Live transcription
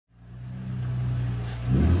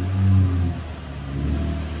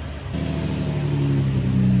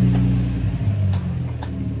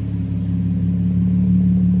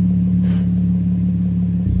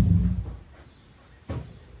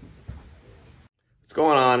What's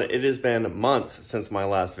going on? It has been months since my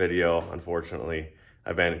last video, unfortunately.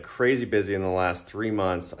 I've been crazy busy in the last 3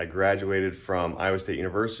 months. I graduated from Iowa State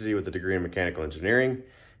University with a degree in mechanical engineering,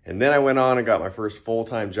 and then I went on and got my first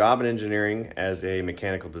full-time job in engineering as a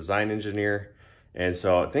mechanical design engineer. And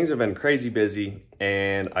so things have been crazy busy,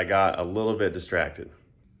 and I got a little bit distracted.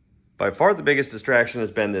 By far the biggest distraction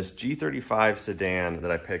has been this G35 sedan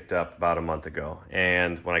that I picked up about a month ago.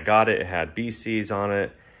 And when I got it, it had BCs on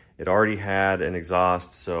it. It already had an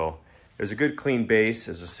exhaust, so it was a good clean base.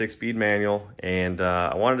 It's a 6-speed manual, and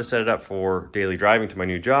I wanted to set it up for daily driving to my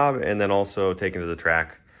new job, and then also take it to the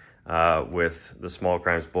track with the Small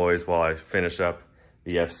Crimes boys while I finish up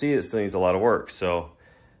the FC that still needs a lot of work. So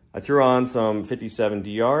I threw on some 57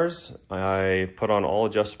 DRs. I put on all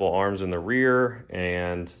adjustable arms in the rear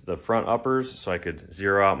and the front uppers so I could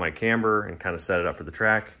zero out my camber and kind of set it up for the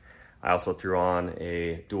track. I also threw on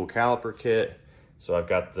a dual caliper kit. So I've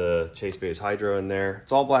got the Chase Base Hydro in there.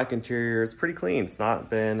 It's all black interior. It's pretty clean. It's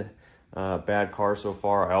not been a bad car so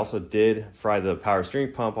far. I also did fry the power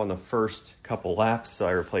steering pump on the first couple laps, so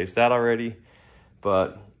I replaced that already.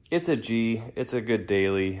 But it's a G. It's a good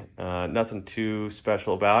daily. Nothing too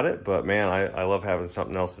special about it, but man, I love having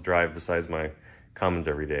something else to drive besides my Cummins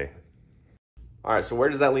every day. All right, so where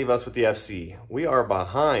does that leave us with the FC? We are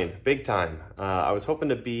behind big time. I was hoping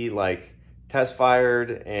to be like test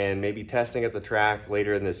fired and maybe testing at the track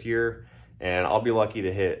later in this year, and I'll be lucky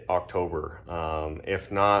to hit October.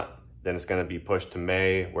 If not, then it's going to be pushed to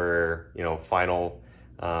May, where final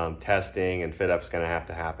testing and fit up is going to have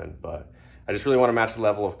to happen. But I just really want to match the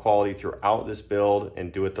level of quality throughout this build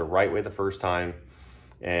and do it the right way the first time.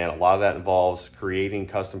 And a lot of that involves creating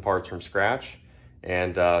custom parts from scratch,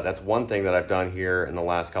 and that's one thing that I've done here in the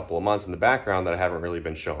last couple of months in the background that I haven't really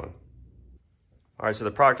been showing. All right, so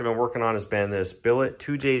the product I've been working on has been this Billet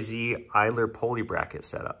 2JZ idler pulley bracket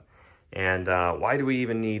setup. And why do we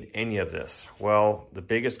even need any of this? Well, the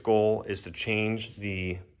biggest goal is to change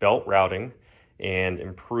the belt routing and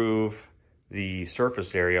improve the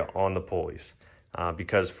surface area on the pulleys.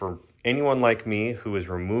 Because for anyone like me who is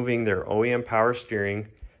removing their OEM power steering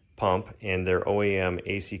pump and their OEM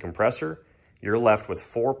AC compressor, you're left with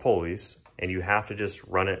 4 pulleys and you have to just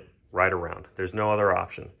run it right around. There's no other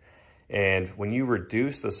option. And when you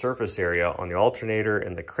reduce the surface area on the alternator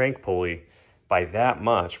and the crank pulley by that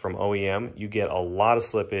much from OEM, you get a lot of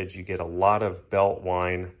slippage, you get a lot of belt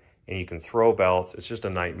whine, and you can throw belts. It's just a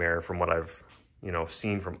nightmare from what I've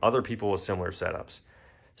seen from other people with similar setups.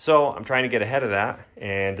 So I'm trying to get ahead of that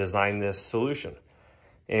and design this solution.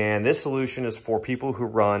 And this solution is for people who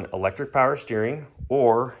run electric power steering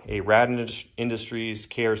or a Rad Industries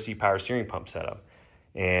KRC power steering pump setup.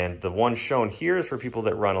 And the one shown here is for people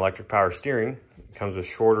that run electric power steering. It comes with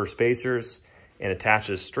shorter spacers and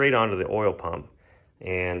attaches straight onto the oil pump.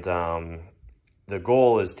 And the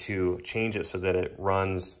goal is to change it so that it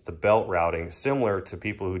runs the belt routing similar to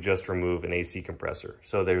people who just remove an AC compressor.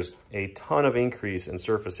 So there's a ton of increase in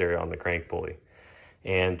surface area on the crank pulley.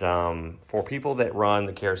 And for people that run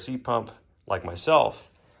the KRC pump like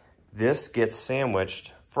myself, this gets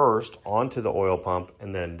sandwiched first onto the oil pump,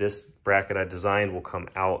 and then this bracket I designed will come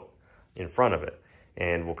out in front of it,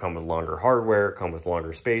 and will come with longer hardware, come with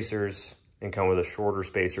longer spacers, and come with a shorter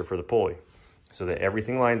spacer for the pulley, so that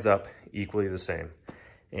everything lines up equally the same.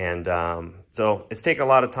 And so it's taken a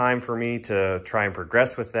lot of time for me to try and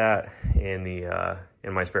progress with that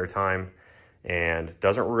in my spare time, and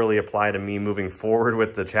doesn't really apply to me moving forward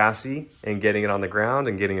with the chassis and getting it on the ground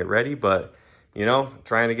and getting it ready, but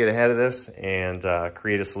trying to get ahead of this and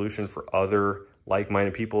create a solution for other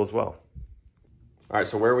like-minded people as well. All right,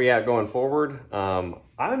 so where are we at going forward?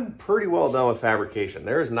 I'm pretty well done with fabrication.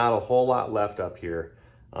 There is not a whole lot left up here.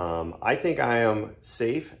 I think I am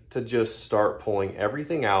safe to just start pulling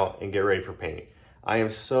everything out and get ready for paint. I am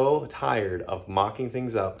so tired of mocking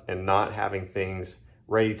things up and not having things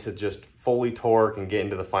ready to just fully torque and get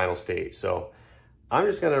into the final stage. So I'm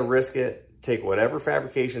just gonna risk it, take whatever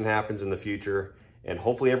fabrication happens in the future, and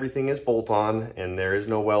hopefully everything is bolt-on and there is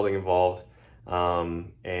no welding involved,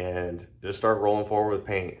 and just start rolling forward with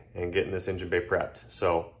paint and getting this engine bay prepped.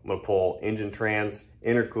 So I'm gonna pull engine trans,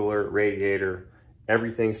 intercooler, radiator,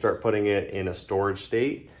 everything, start putting it in a storage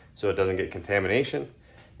state so it doesn't get contamination.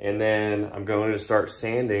 And then I'm going to start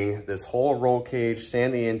sanding this whole roll cage,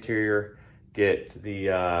 sand the interior, get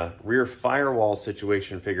the rear firewall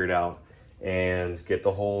situation figured out, and get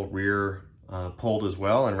the whole rear pulled as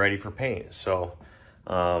well and ready for paint. So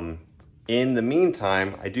in the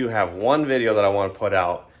meantime, I do have one video that I want to put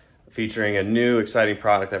out featuring a new exciting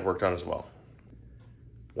product I've worked on as well.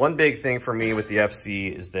 One big thing for me with the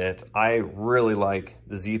FC is that I really like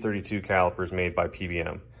the Z32 calipers made by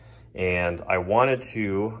PBM. And I wanted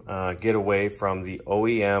to get away from the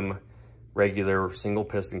OEM regular single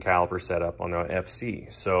piston caliper setup on the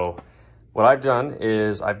FC. So what I've done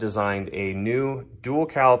is I've designed a new dual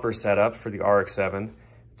caliper setup for the RX7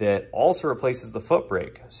 that also replaces the foot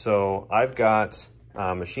brake. So I've got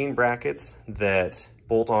machine brackets that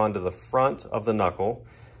bolt onto the front of the knuckle,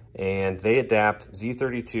 and they adapt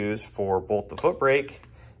Z32s for both the foot brake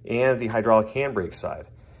and the hydraulic handbrake side.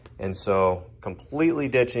 And so completely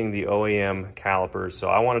ditching the OEM calipers. So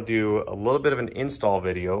I want to do a little bit of an install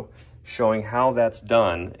video showing how that's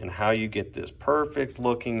done and how you get this perfect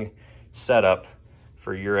looking setup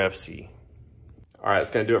for your FC. All right,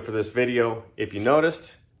 that's gonna do it for this video. If you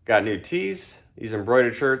noticed, got new tees. These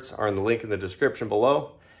embroidered shirts are in the link in the description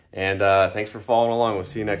below. And thanks for following along. We'll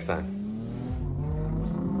see you next time.